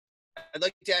I'd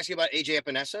like to ask you about AJ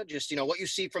Epenesa, just, what you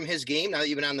see from his game now that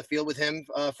you've been on the field with him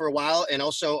for a while. And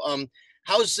also,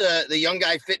 how's the young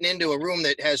guy fitting into a room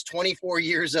that has 24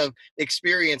 years of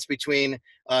experience between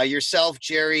yourself,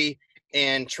 Jerry,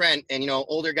 and Trent, and,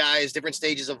 older guys, different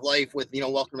stages of life with,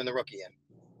 welcoming the rookie in?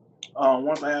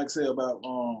 One thing I can say about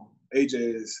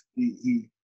AJ is he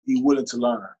willing to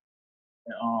learn.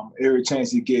 And, every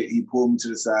chance he get, he pulled me to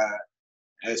the side,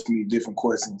 asked me different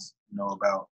questions,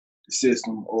 about the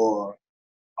system or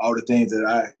all the things that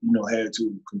I, had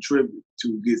to contribute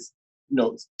to get,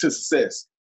 to success.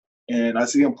 And I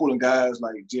see him pulling guys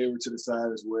like Jerry to the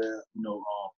side as well,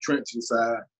 Trent to the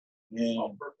side,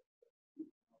 and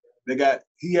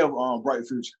he have bright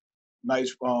future,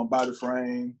 nice body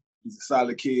frame. He's a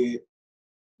solid kid,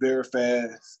 very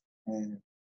fast, and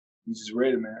he's just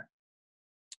ready, man.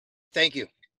 Thank you.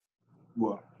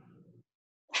 Well.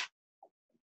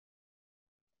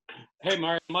 Hey,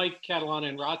 Mike Catalana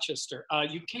in Rochester.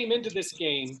 You came into this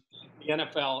game, the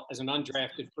NFL, as an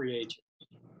undrafted free agent.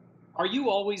 Are you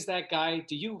always that guy?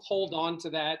 Do you hold on to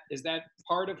that? Is that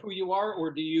part of who you are, or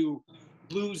do you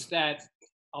lose that,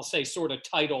 I'll say, sort of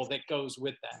title that goes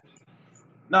with that?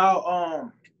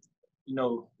 No,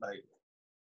 like,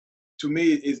 to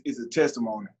me, it's a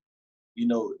testimony,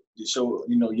 to show,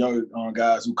 young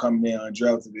guys who come in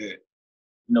undrafted that,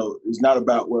 it's not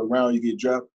about what round you get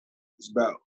drafted. It's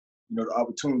about, the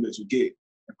opportunity that you get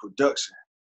and production.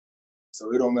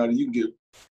 So it don't matter. You can get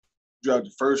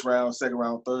drafted first round, second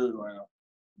round, third round.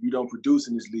 If you don't produce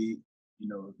in this league,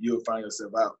 you'll find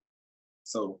yourself out.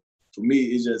 So for me,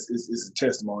 it's a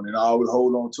testimony, and I always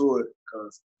hold on to it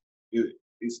because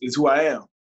it's who I am.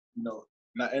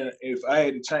 And if I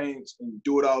had to change and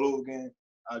do it all over again,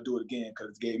 I'd do it again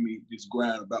because it gave me this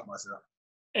grind about myself.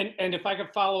 And if I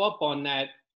could follow up on that,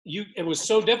 it was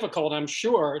so difficult, I'm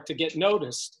sure, to get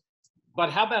noticed. But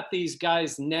how about these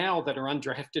guys now that are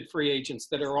undrafted free agents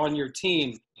that are on your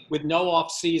team with no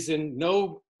off season,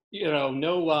 no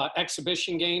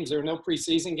exhibition games or no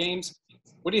preseason games?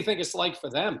 What do you think it's like for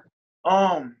them?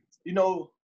 I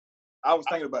was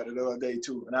thinking about it the other day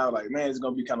too, and I was like, man, it's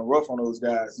gonna be kind of rough on those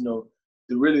guys, to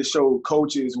really show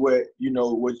coaches what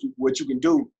you can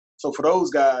do. So for those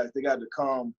guys, they got to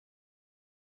come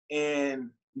and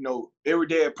every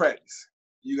day at practice.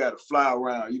 You got to fly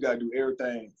around. You got to do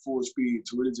everything full speed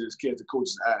to really just catch the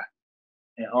coach's eye.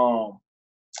 And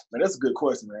man, that's a good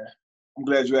question, man. I'm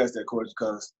glad you asked that question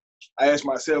because I asked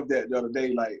myself that the other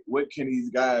day, like, what can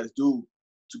these guys do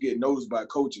to get noticed by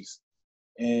coaches?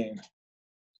 And the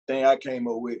thing I came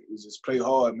up with is just play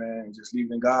hard, man, and just leave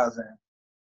them guys in.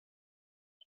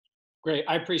 Great.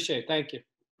 I appreciate it. Thank you.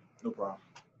 No problem.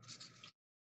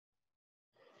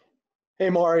 Hey,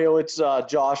 Mario, it's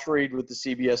Josh Reed with the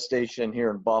CBS station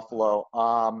here in Buffalo.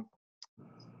 I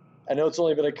know it's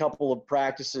only been a couple of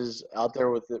practices out there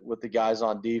with the guys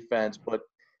on defense, but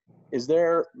is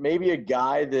there maybe a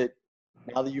guy that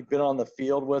now that you've been on the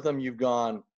field with him, you've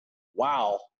gone,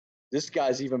 wow, this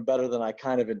guy's even better than I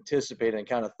kind of anticipated and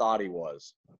kind of thought he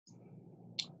was?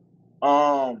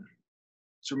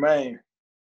 Tremaine,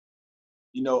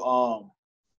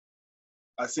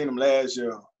 I seen him last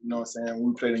year,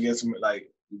 we played against him like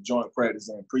joint practice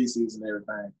and preseason and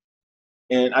everything.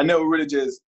 And I never really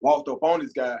just walked up on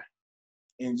this guy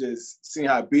and just seen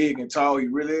how big and tall he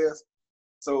really is.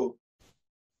 So,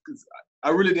 cause I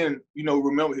really didn't,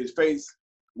 remember his face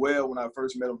well when I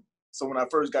first met him. So when I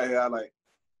first got here, I like,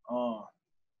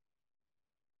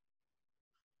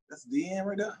 that's the DN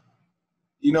right there?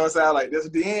 You know what I'm saying? Like, that's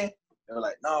the DN? They were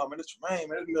like, no, man, that's Tremaine,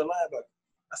 man, that's the middle linebacker.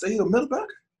 I said, he a middle backer?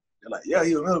 They're like, yeah,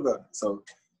 he a middle backer. So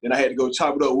then I had to go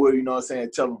chop it up with him,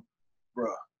 tell him,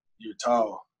 bro, you're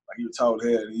tall. Like, you're tall as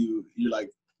hell. And you're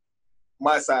like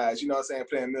my size,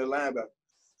 playing middle linebacker.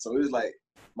 So it was like,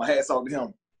 my hat's off to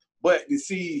him. But to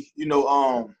see,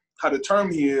 how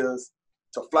determined he is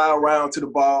to fly around to the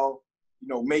ball,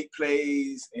 make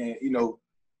plays, and,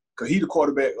 because he's the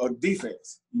quarterback of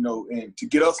defense, and to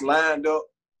get us lined up,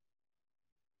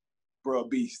 bro,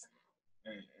 beast.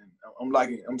 And I'm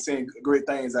liking it. I'm seeing great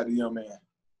things out of the young man.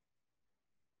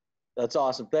 That's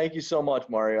awesome. Thank you so much,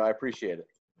 Mario. I appreciate it.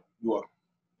 You are.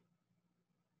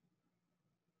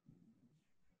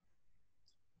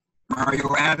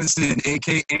 Mario Addison,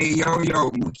 a.k.a.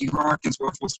 Yo-Yo, Mookie Hawkins,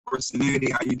 Waffle Sports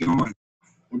Nitty. How you doing?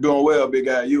 I'm doing well, big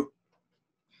guy. You?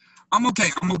 I'm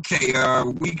okay.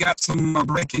 We got some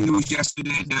breaking news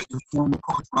yesterday that your former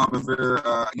coach, Ron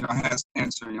Rivera, has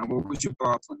answered. What was your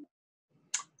thoughts on that?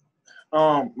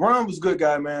 Ron was a good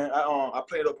guy, man. I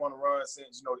played up on the run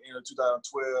since, the end of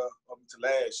 2012 up until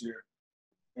last year.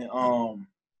 And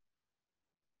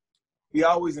he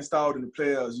always installed in the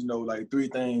players, like three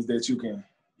things that you can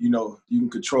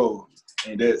control.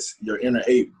 and that's your inner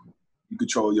eight. You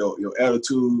control your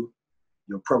attitude,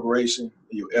 your preparation,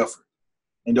 and your effort.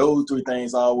 And those three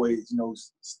things always,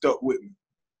 stuck with me.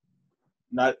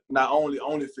 Not only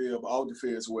on the field, but off the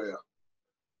field as well.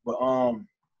 But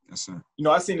yes, sir.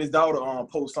 I seen his daughter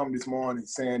post something this morning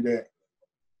saying that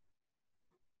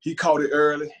he caught it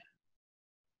early.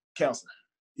 Cancer.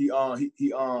 He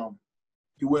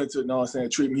went into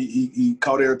treatment. He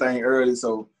caught everything early,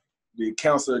 so the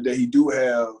cancer that he do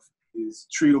have is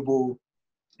treatable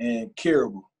and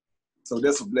curable. So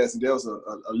that's a blessing. That was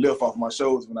a lift off my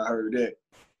shoulders when I heard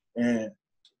that.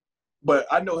 But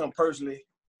I know him personally.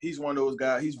 He's one of those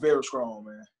guys. He's very strong,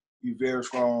 man. He's very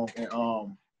strong, and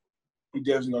he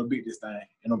definitely gonna beat this thing.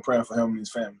 And I'm praying for him and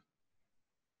his family.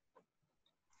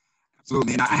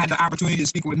 Absolutely. And I had the opportunity to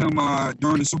speak with him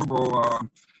during the Super Bowl,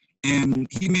 and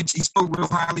he spoke real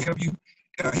highly of you.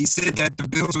 He said that the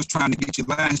Bills was trying to get you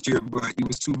last year, but you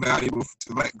was too valuable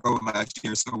to let go last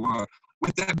year. So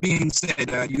with that being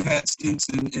said, you had stints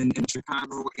in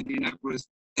Chicago, Indianapolis,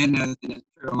 and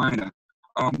Carolina.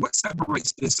 What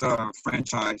separates this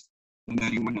franchise from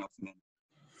anyone else?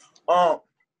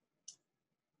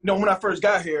 When I first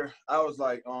got here, I was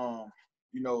like,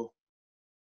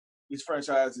 this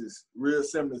franchise is real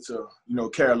similar to,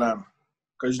 Carolina.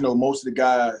 Because, most of the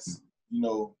guys,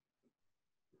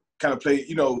 kind of play,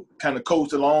 kind of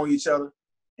coached along each other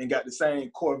and got the same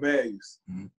core values.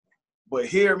 Mm-hmm. But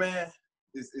here, man,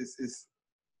 it's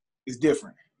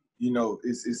different.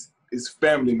 It's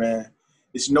family, man.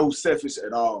 It's no selfish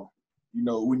at all.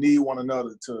 We need one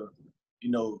another to,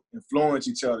 influence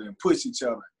each other and push each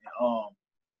other.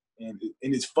 And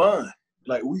it's fun.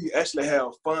 Like, we actually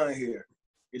have fun here.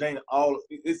 It ain't all –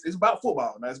 it's about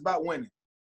football. Now, it's about winning.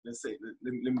 Let's say,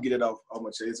 let me get it off my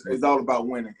chest. It's all about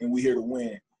winning, and we're here to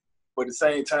win. But at the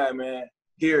same time, man,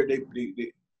 here they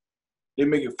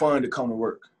make it fun to come to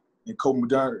work. And Coach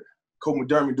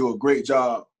McDermott do a great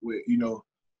job with,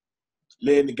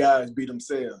 letting the guys be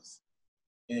themselves.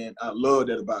 And I love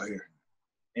that about here.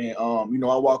 And,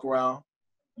 I walk around,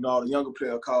 all the younger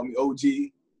players call me OG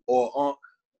or Unc,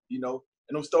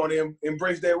 and I'm starting to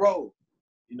embrace that role.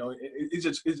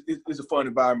 It's a fun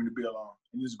environment to be along,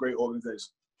 and it's a great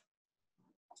organization.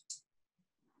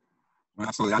 Well,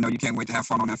 absolutely. I know you can't wait to have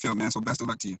fun on that field, man, so best of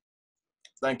luck to you.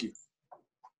 Thank you.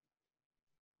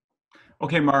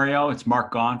 Okay, Mario, it's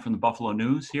Mark Gaughan from the Buffalo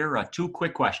News here. Two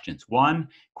quick questions. One,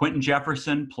 Quentin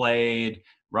Jefferson played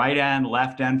right end,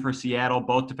 left end for Seattle,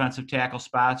 both defensive tackle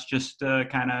spots. Just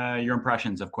kind of your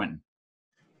impressions of Quentin.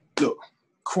 Look,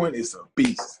 Quentin is a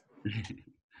beast.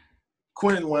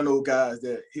 Quentin is one of those guys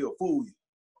that he'll fool you.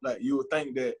 Like, you would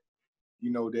think that,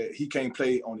 that he can't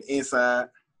play on the inside.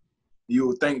 You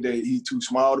would think that he's too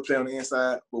small to play on the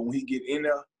inside. But when he get in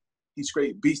there, he's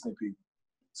straight beasting people.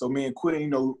 So me and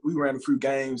Quentin, we ran a few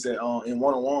games in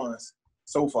one-on-ones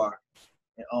so far.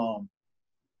 And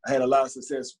I had a lot of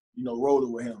success,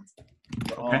 rolling with him.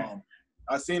 But, okay.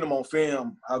 I seen him on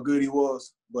film, how good he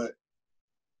was, but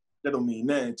that don't mean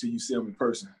nothing until you see him in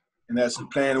person. And that's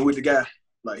playing with the guy.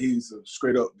 Like, he's a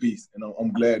straight-up beast, and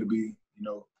I'm glad to be,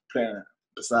 playing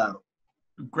beside him.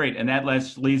 Great, and that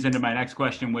leads into my next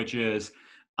question, which is,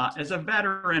 as a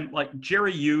veteran, like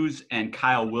Jerry Hughes and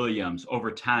Kyle Williams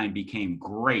over time became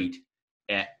great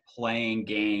at playing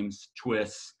games,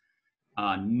 twists,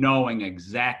 knowing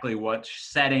exactly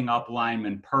setting up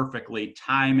linemen perfectly,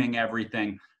 timing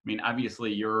everything. I mean,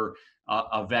 obviously you're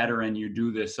a veteran, you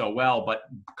do this so well, but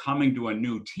coming to a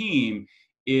new team,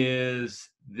 is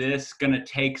this going to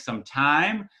take some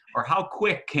time, or how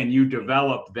quick can you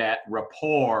develop that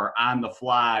rapport on the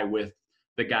fly with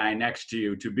the guy next to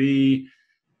you to be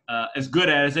as good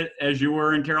as you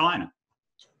were in Carolina?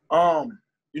 One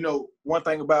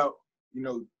thing about,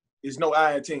 it's no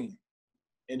I in team.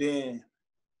 And then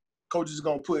coaches are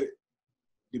going to put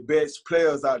the best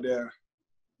players out there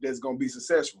that's going to be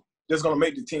successful, that's going to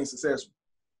make the team successful.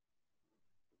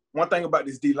 One thing about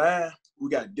this D-line, we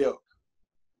got depth.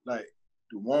 Like,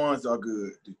 the ones are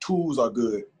good, the twos are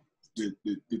good,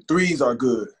 the threes are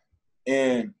good.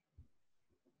 And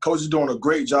coach is doing a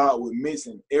great job with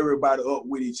mixing everybody up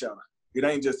with each other. It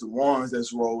ain't just the ones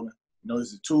that's rolling.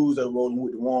 It's the twos that are rolling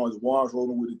with the ones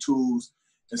rolling with the twos,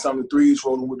 and some of the threes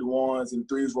rolling with the ones, and the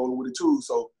threes rolling with the twos.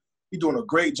 So he's doing a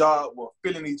great job of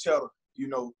filling each other. We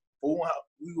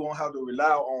won't have to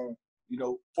rely on,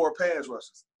 4 pass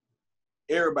rushers.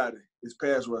 Everybody is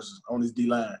pass rushers on this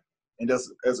D-line, and that's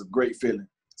a great feeling.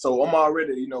 So I'm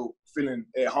already, feeling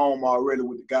at home already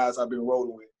with the guys I've been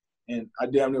rolling with. And I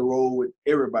damn near roll with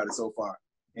everybody so far.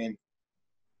 And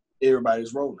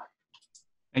everybody's rolling.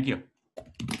 Thank you.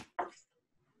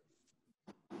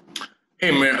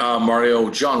 Hey, Mario,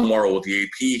 John Morrow with the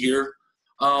AP here.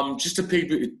 Just to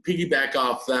piggyback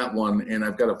off that one, and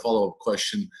I've got a follow-up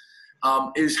question,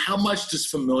 is how much this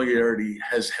familiarity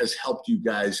has helped you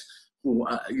guys who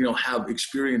have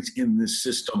experience in this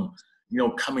system,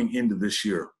 coming into this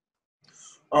year?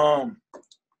 I've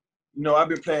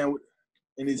been playing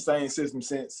in this same system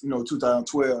since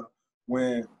 2012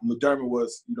 when McDermott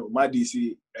was my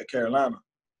DC at Carolina,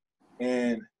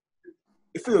 and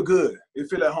it feels good. It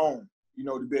feels at home,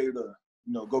 to be able to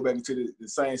go back into the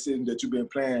same system that you've been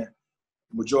playing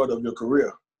the majority of your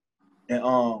career.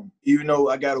 And even though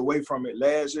I got away from it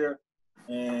last year,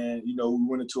 and we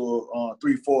went into a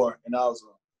 3-4, and I was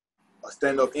a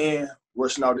stand-up end,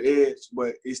 rushing out the edge,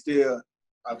 but I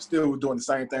still was doing the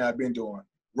same thing I've been doing,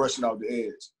 rushing out the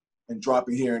edge and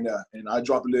dropping here and there. And I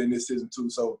drop a little in this season too,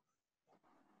 so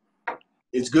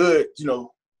it's good, to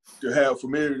have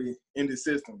familiarity in this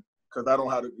system because I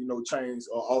don't have to, change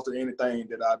or alter anything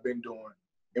that I've been doing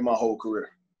in my whole career.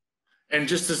 And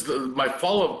just as my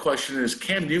follow-up question is,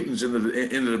 Cam Newton's in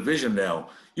the division now.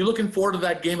 You looking forward to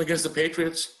that game against the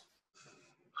Patriots?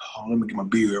 Oh, let me get my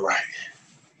beard right.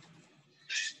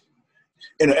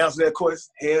 And to answer that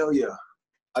question, hell yeah.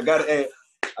 I gotta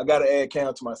add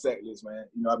Cam to my sack list, man.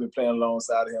 I've been playing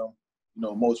alongside of him,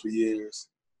 multiple years.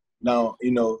 Now,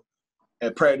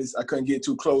 at practice I couldn't get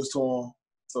too close to him.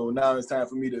 So now it's time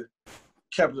for me to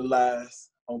capitalize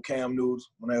on Cam Newton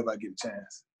whenever I get a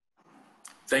chance.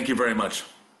 Thank you very much.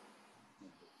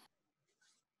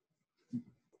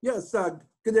 Yes,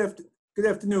 good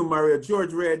afternoon, Mario.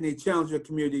 George Radney, Challenger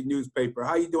Community Newspaper.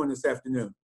 How you doing this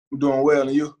afternoon? I'm doing well,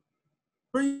 and you?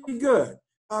 Pretty good.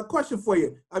 Question for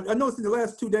you. I noticed in the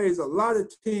last 2 days, a lot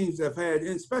of teams have had,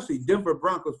 especially Denver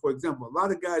Broncos, for example, a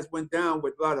lot of guys went down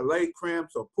with a lot of leg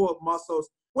cramps or pulled muscles.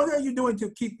 What are you doing to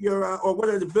keep or what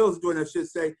are the Bills doing, I should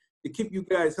say, to keep you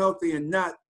guys healthy and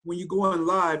not, when you go on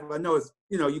live, I know it's,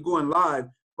 you go on live,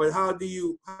 but how do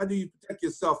you protect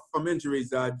yourself from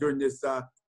injuries during this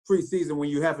preseason when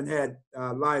you haven't had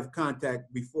live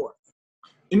contact before?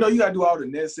 You got to do all the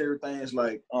necessary things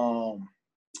like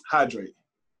hydrate,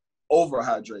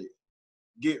 overhydrate,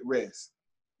 get rest,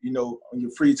 on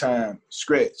your free time,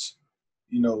 stretch,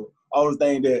 all the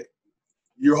things that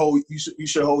you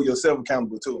should hold yourself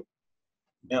accountable to.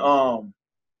 And,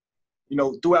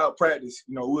 throughout practice,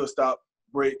 we'll stop,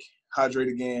 break, hydrate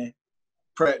again,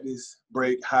 practice,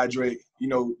 break, hydrate,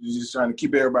 just trying to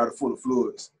keep everybody full of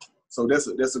fluids. So that's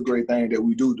a great thing that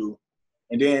we do.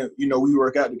 And then, we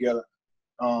work out together.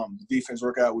 Defense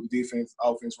work out with the defense,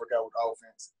 offense work out with the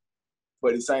offense.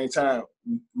 But at the same time,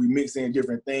 we mix in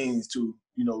different things to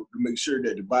make sure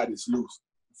that the body's loose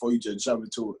before you just jump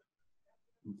into it.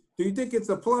 Do you think it's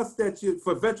a plus that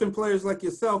for veteran players like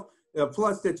yourself, a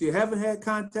plus that you haven't had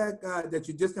contact, that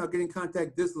you're just now getting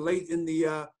contact this late in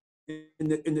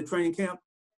the training camp?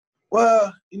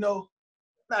 Well,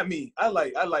 not me. I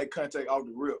like contact off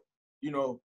the rip.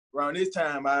 Around this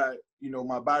time,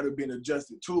 my body been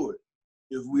adjusted to it.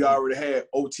 If we already had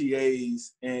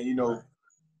OTAs and right.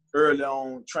 early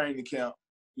on training camp,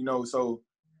 so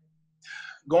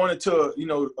going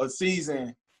into a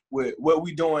season with what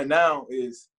we doing now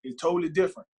is totally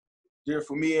different. Different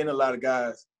for me and a lot of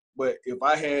guys. But if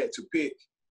I had to pick,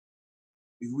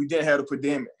 if we didn't have a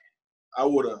pandemic, I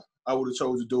would have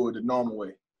chose to do it the normal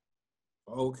way.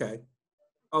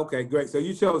 Okay, great. So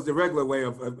you chose the regular way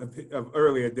of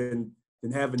earlier than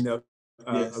having the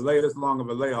Yes. this long of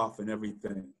a layoff and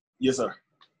everything. Yes, sir.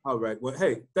 All right. Well,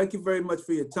 hey, thank you very much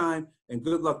for your time and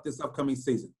good luck this upcoming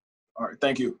season. All right.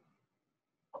 Thank you.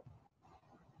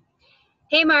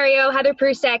 Hey, Mario. Heather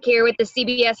Prusak here with the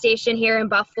CBS station here in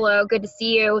Buffalo. Good to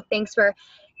see you. Thanks for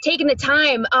taking the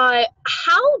time.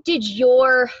 How did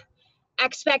your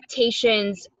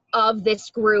expectations of this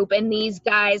group and these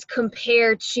guys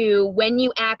compare to when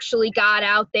you actually got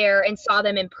out there and saw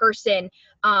them in person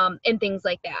and things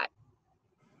like that?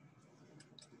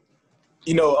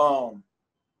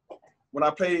 When I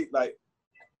played, like,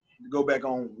 to go back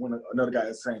on when another guy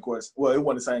asked the same question. Well, it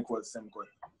wasn't the same question, same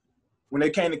question. When they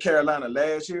came to Carolina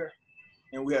last year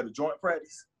and we had a joint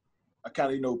practice, I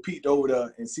kind of, peeked over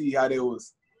there and see how they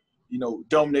was,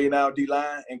 dominating our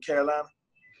D-line in Carolina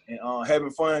and having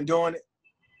fun doing it.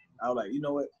 I was like, you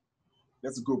know what?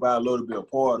 That's a group I'd love to be a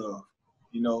part of,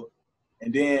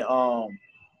 And then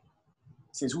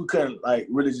since we couldn't,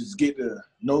 really just get to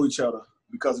know each other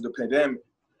because of the pandemic,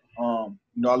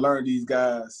 I learned these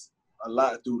guys a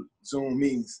lot through Zoom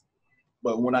meetings.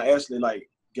 But when I actually,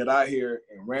 get out here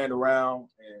and ran around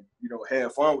and,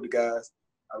 had fun with the guys,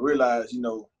 I realized,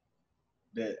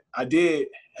 that I did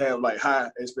have, high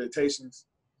expectations,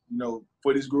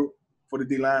 for this group, for the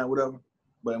D-line, whatever.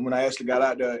 But when I actually got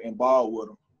out there and balled with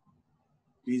them,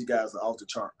 these guys are off the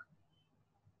chart.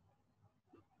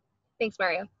 Thanks,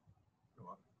 Mario.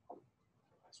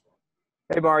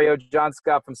 Hey, Mario. John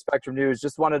Scott from Spectrum News.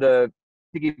 Just wanted to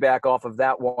piggyback off of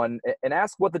that one and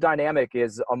ask what the dynamic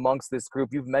is amongst this group.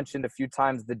 You've mentioned a few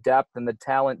times the depth and the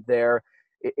talent there.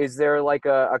 Is there like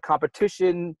a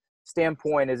competition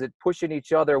standpoint? Is it pushing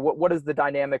each other? What is the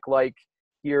dynamic like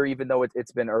here, even though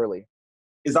it's been early?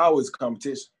 It's always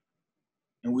competition,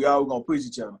 and we always gonna push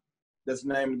each other. That's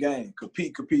the name of the game.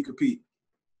 Compete, compete, compete,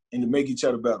 and to make each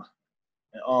other better.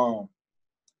 And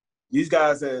these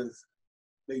guys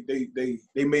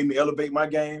they made me elevate my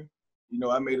game. You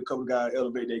know, I made a couple of guys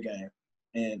elevate their game,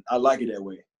 and I like it that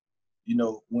way. You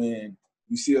know, when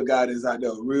you see a guy that's out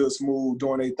there real smooth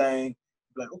doing their thing,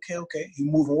 you're like, okay, he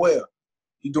moving well.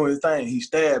 He doing his thing. He's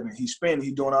stabbing, he's spinning,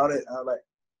 he doing all that.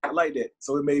 I like that.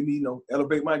 So it made me, you know,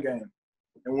 elevate my game.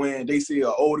 And when they see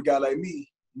an older guy like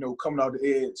me, you know, coming off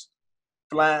the edge,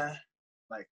 flying,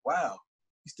 like, wow,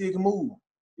 he still can move.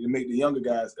 It make the younger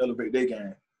guys elevate their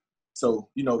game. So,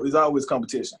 you know, it's always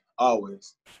competition,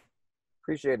 always.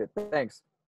 Appreciate it. Thanks.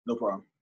 No problem.